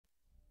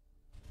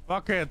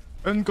Fuck it.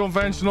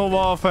 Unconventional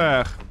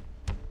warfare.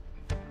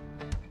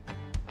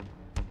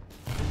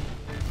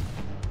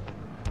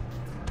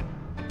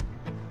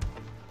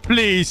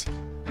 Please.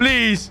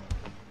 Please.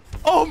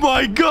 Oh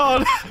my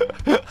god.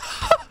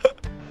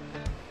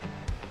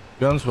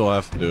 Guns will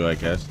have to do, I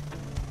guess.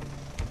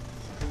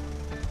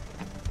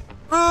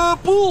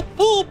 Pull.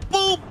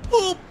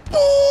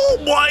 Oh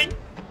my.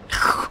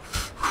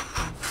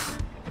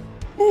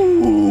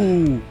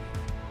 Ooh.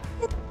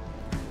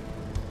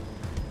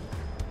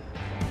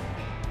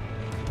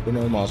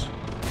 Almost.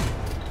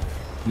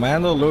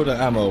 Commander, load the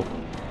ammo.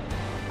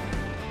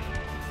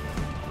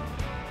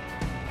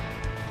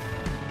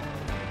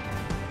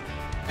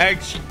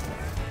 Action.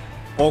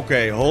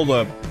 Okay, hold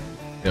up.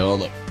 Yeah,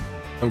 hold up.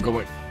 I'm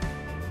coming.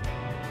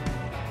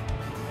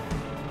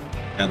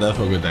 Ja, dat is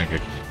wel goed, denk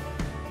ik.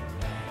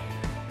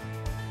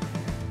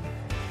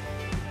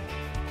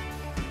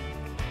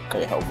 Kan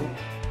je helpen?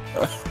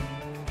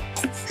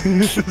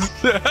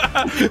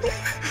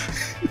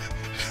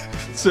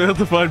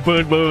 Certified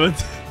bird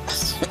moment.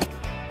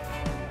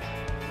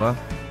 Wat?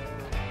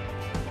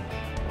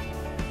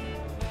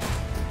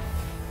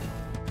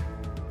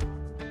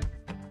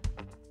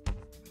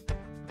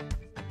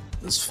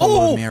 Let's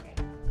follow me.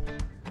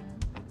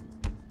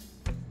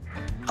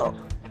 Oh,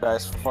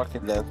 guy's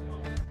fucking dead.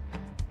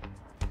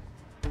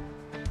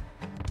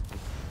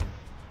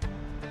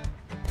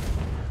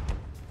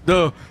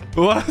 No,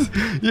 what?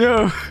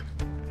 Yo.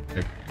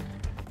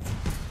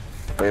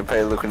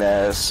 Pay looking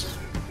ass.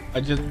 I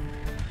just.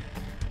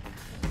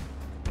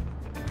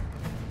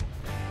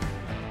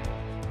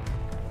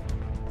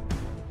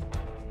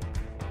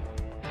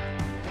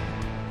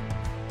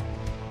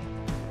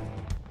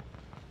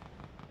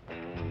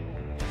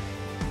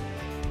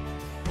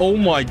 Oh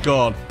my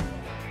god.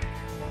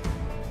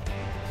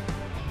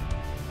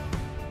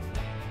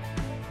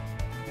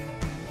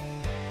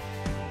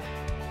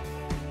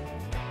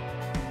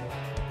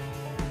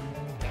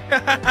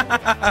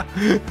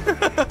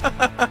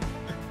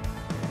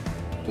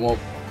 Well,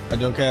 I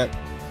don't care.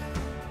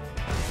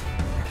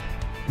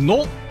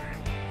 No.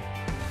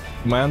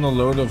 Man,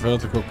 unload a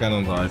vertical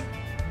cannon drive.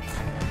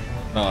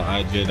 No,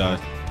 I Jedi.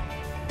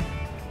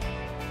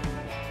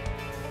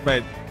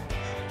 Wait.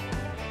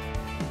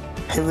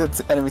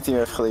 Het enemy team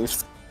heeft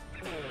geleefd.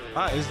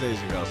 Ah, is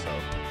deze wel zo?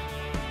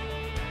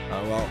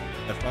 Well,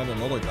 I found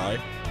another guy.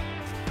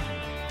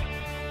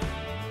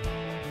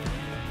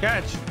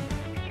 Catch!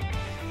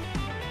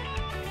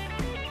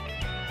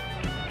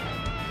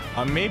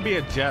 I may be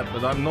a jet,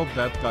 but I'm not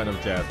that kind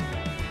of jet.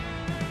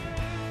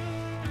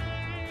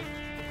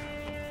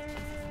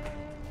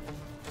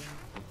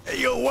 Hey,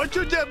 yo, watch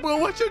your jet, bro,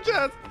 watch your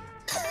jet!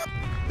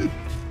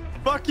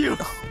 Fuck you!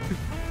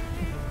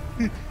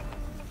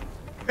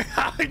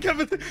 Ik heb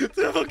het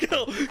triple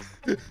kill!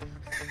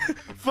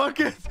 Fuck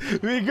it!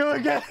 We go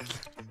again!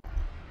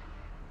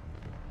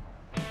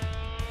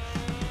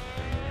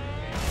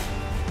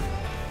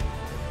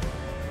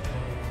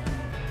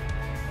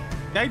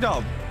 Kijk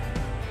dan!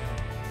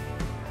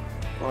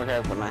 Oh,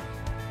 kijk bij mij.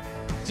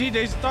 Zie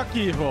deze tak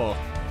hiervoor!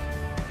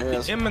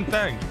 Yes. In mijn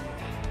tank!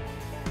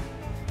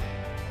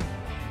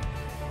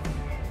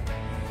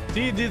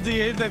 Zie je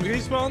die hele tijd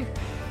respawn?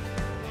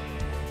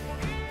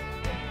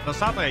 Daar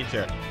staat er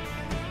eentje.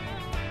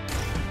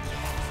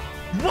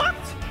 What?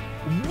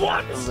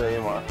 What? Nee,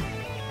 maar.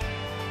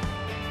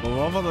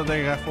 Wat van dat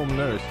ding recht voor mijn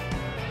neus?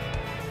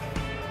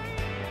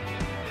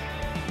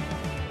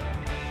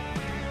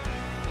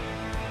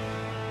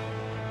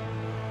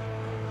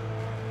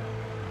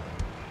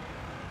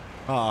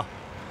 Ah.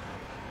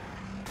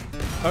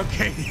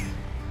 Oké.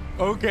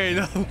 Oké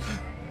dan.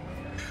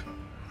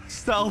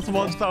 Stealth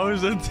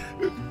 1000.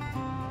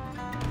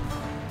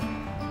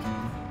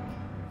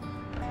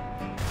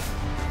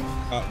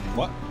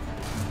 What?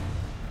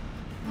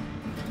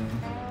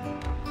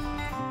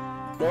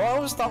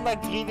 Waarom staan daar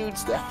 3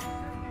 dudes daar?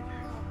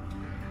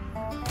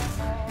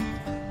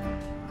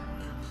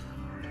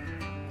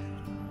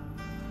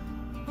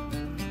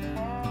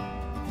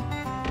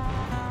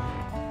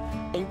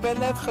 Ik ben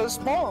net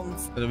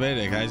gespawned. Dat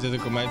weet ik, hij zit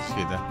ook op mij te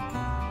schieten.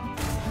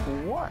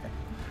 What?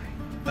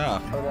 Ja.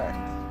 Oké.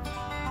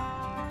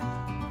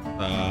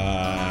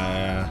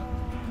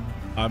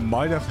 I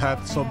might have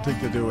had something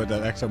to do with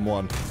that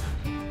XM1.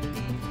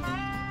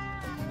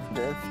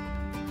 Dead?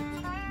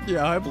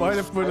 Yeah, I might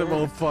have put him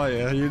on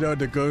fire. You know,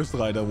 the Ghost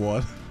Rider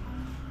one.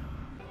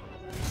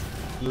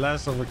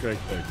 Less of a quick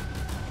thing.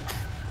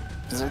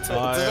 Er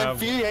zijn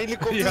 4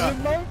 helikopters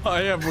in, man?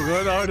 I am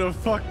run out of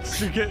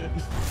fucking...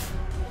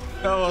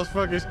 Dat was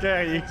fucking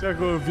scary. Ik zag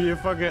gewoon 4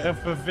 fucking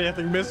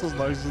F-14 missiles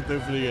langs de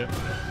vliegen.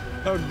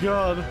 Oh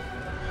god.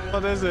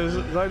 What is this?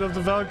 Ride of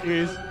the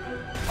Valkyries.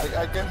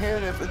 I can hear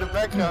it in the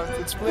background.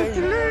 It's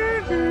playing.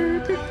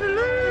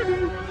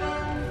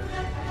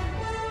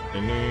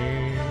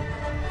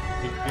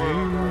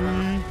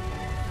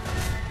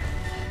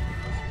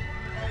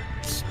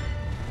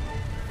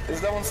 Is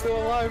that one still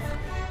alive?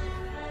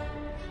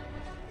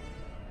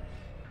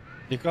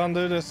 You can't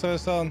do this,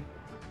 son.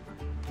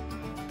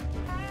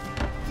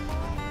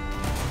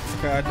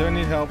 Okay, I don't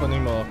need help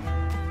anymore.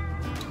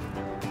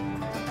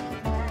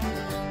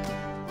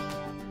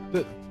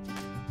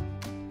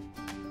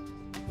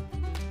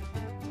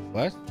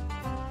 Wat?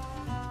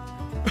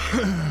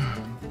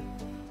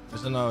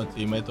 Is er nou een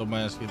teammate op mij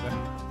aan het schieten?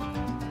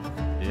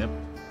 Yep.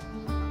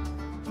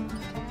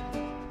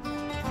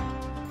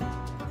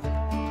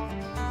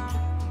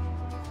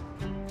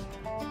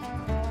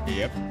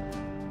 Yep.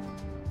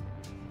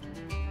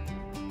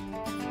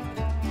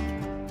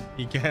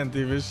 He can't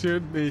even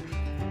shoot me.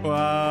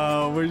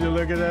 Wow, would you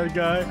look at that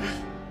guy?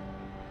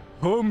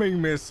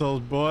 Homing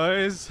missiles,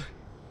 boys.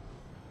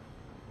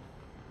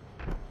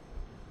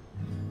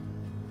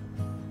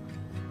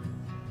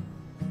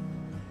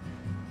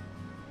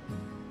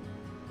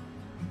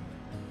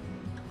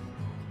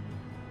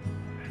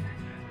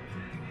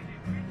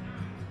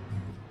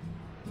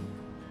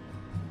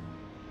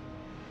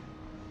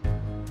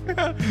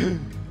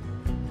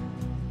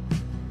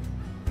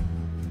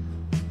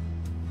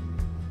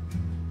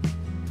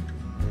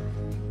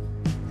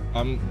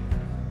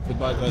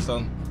 Goodbye,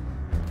 Tristan.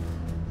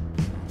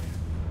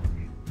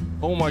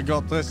 Oh my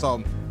god,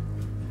 Tristan.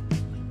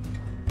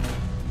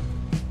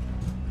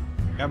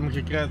 Ik heb hem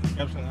gecrit. Ik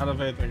heb zijn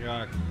elevator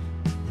geraakt.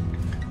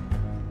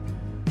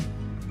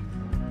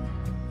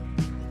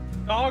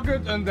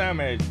 Target and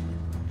damage.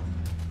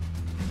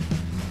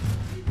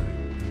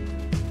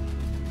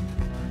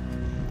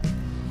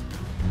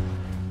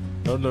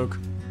 Don't look.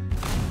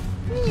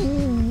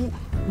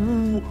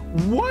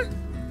 What?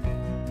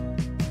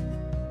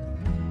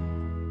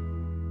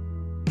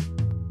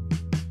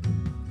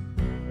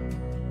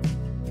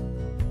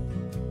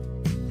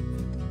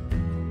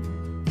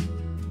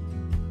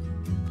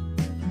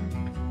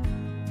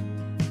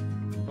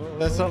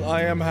 Listen,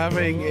 I am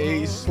having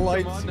a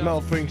slight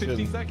malfunction.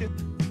 15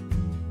 seconds.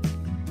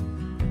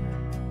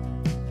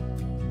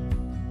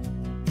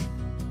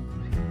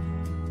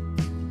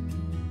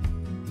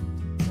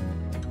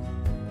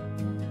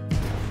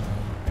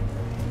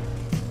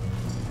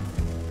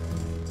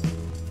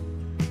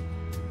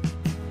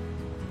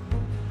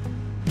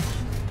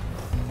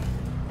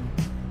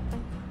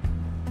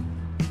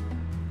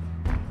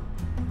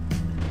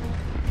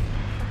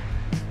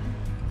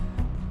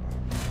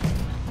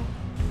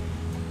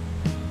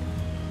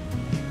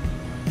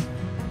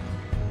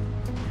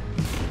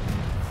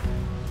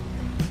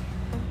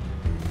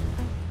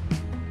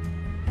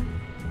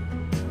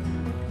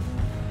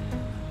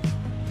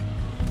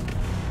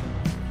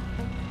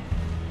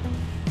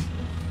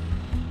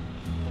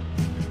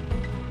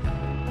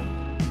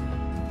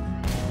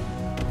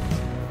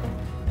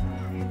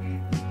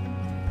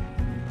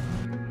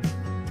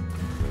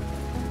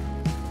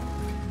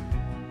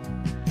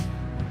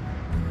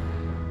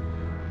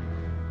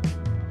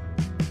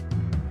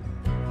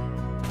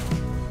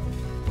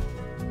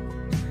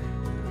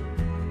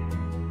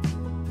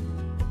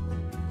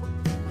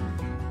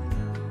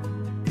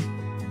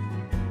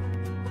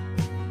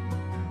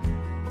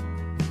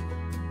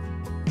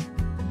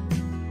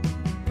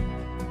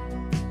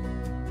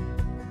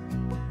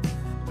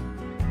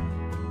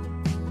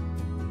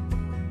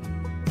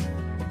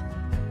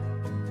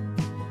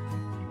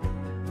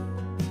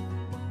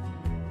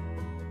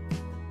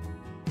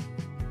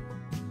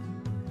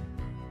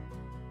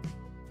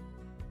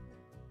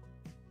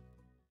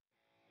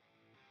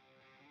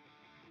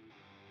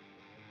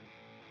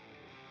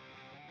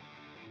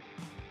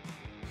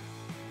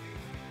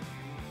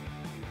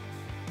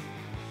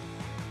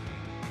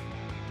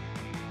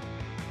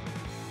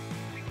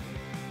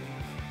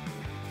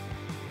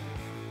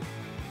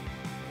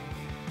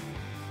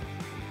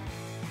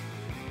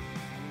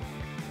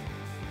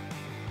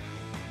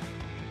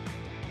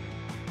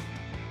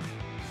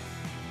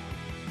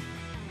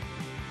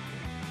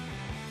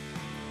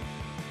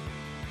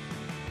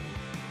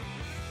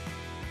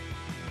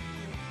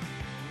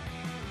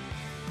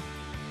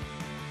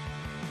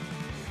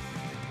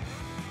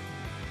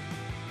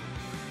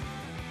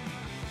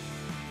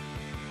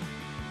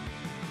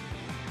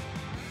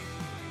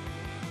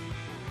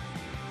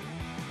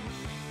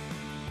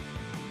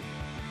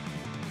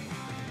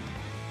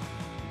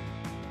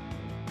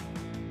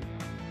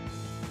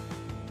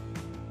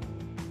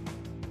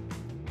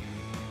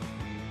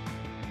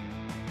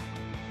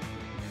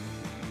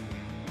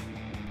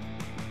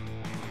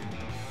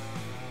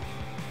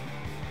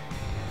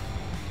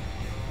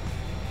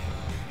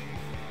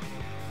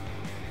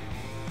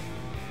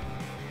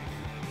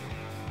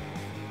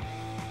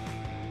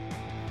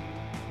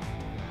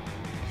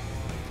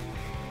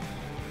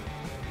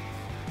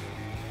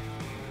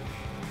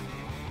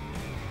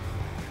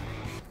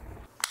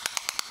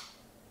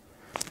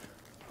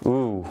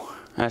 Ooh,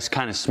 that's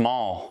kind of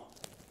small.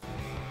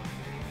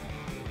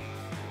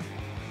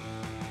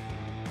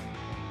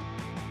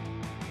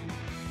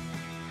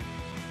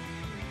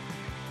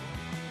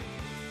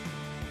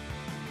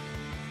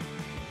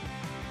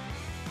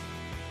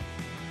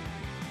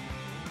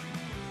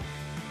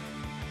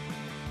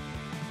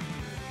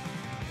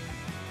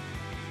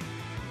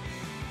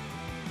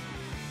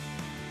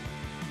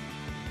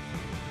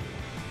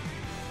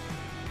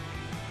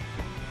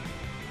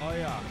 Oh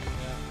ja.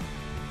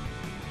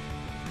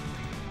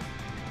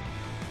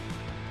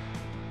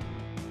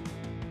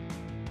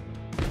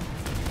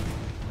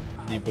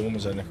 Die bomen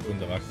zijn nog gewoon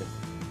daarachter.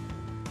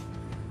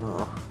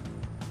 Oh.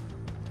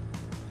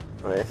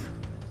 Nee.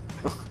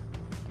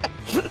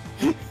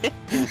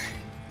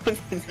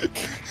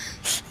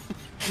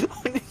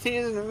 Dit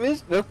is een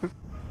misnoot.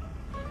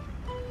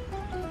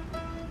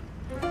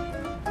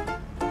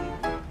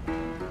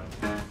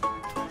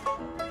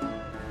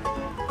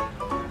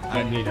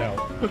 I need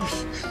help.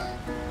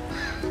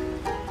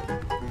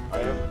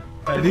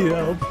 I need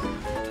help.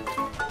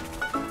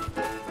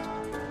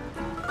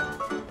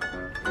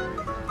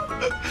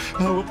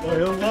 Help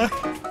my own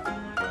life.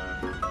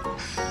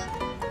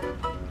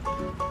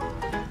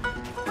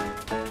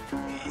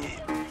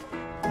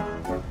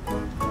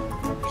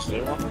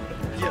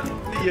 Ja,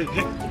 hier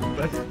recht op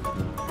bed.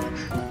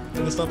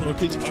 En er staat er ook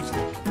iets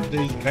achter.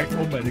 Deze recht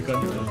op mij, die kan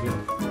niet meer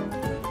doen.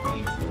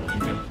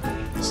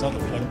 Er staat er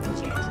plank van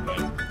zo achter mij.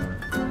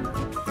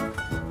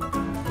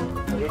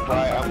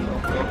 I'm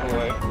walking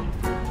away.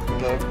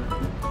 No.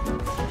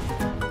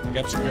 Ik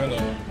heb ze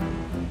kunnen.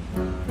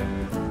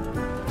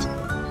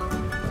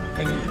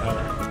 En niet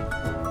helpen.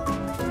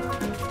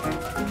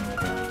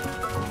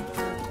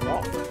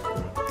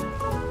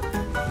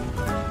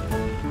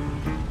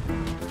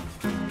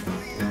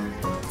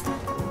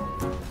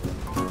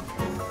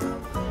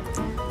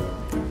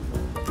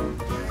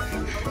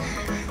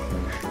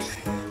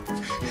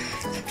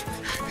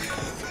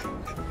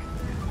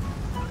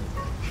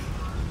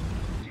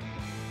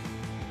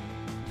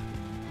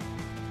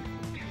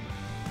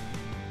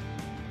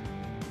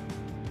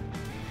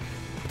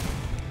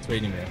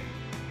 Twee niet meer.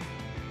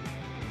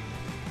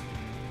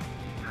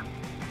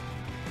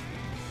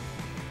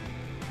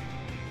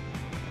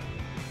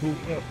 Pull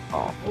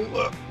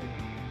up.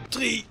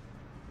 3.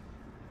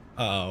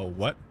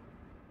 What?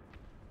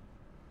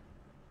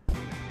 I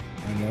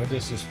know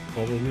this is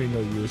probably no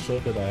usual,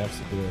 but I have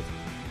to do it.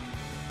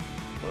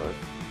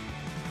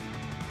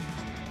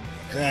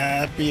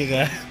 What?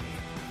 Pira.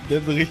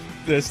 De 3.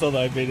 Dat is dan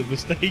uit bij de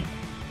besteed.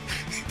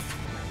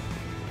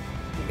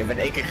 Ik ben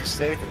 1 keer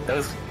gestreden en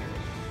dood.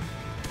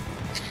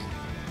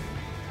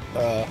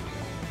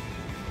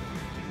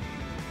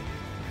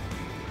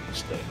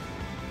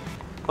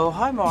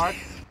 Oh, hi, Mark.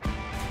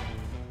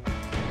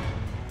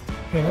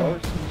 Oh,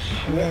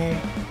 shit.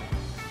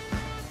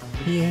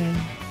 Yeah.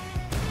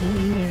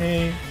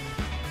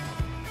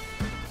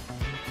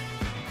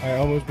 I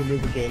almost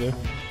lubricated.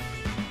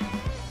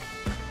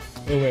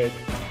 Oh wait.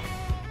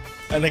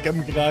 En ik heb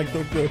hem geraakt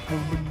ook nog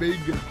van mijn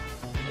benen.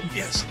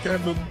 Yes, ik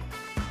heb hem.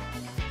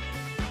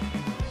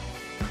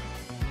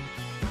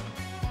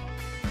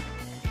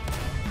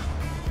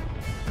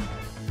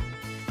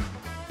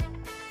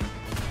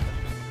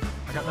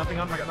 I got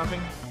nothing on, I got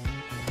nothing.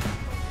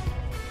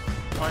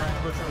 Fire,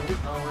 butcher,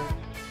 power.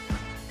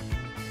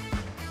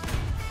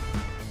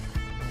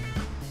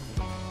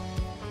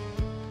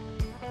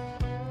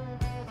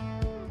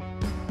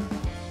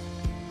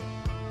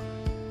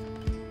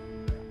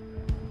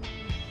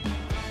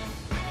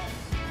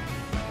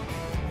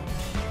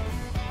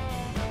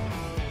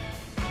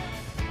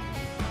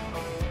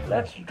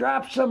 Let's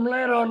drop some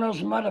lead on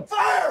those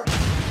motherfuckers.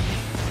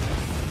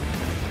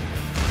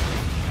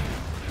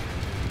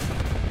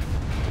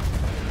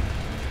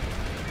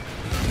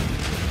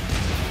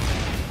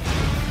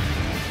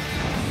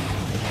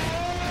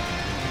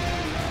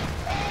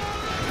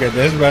 Oké,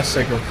 dit is best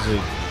sick om te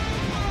zien.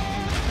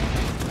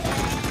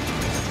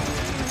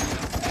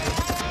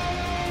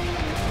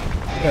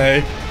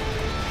 Nee.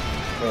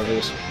 Oh, dit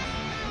is...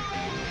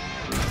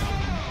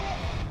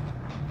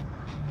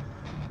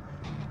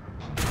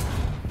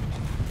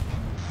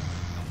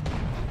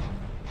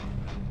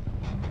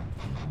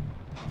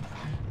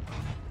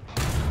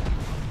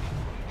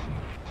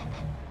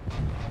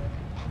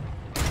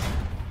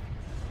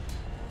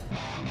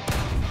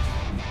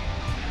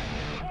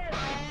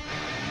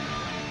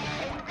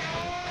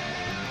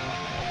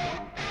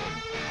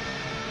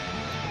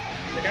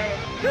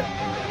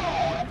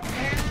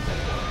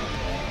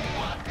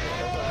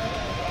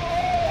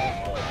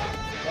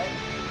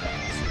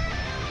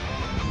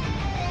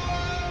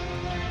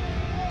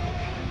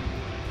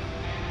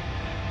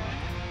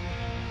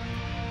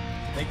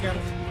 Take care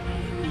of it.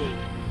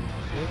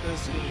 What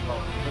is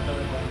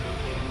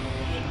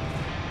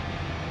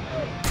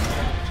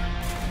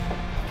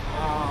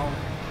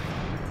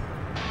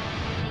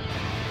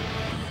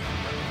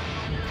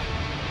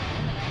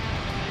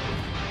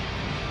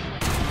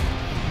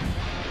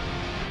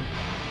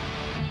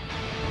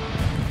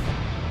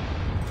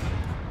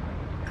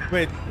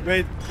Wait,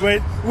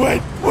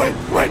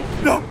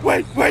 no,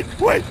 wait.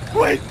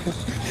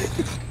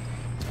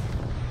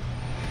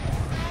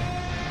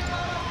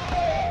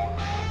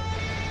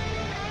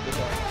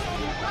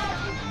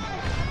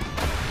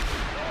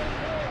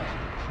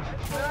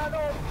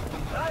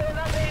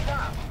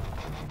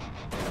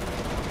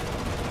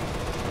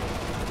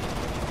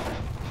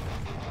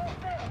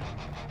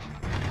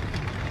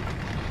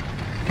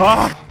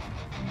 Ah!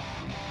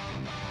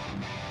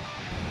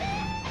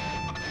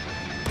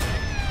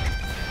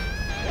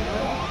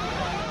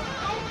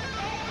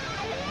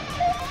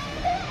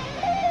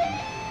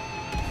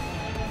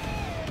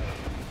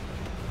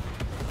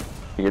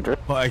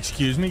 Well,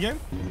 excuse me, game?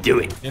 Do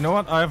it. You know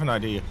what? I have an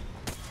idea.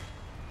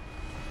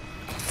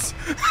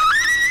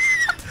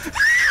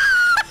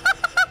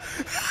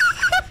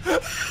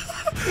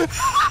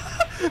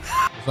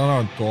 It's not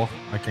on top.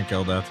 I can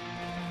kill that.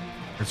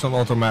 It's on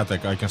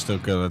automatic. I can still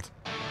kill it.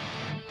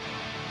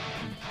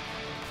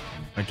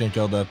 I can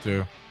kill that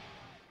too.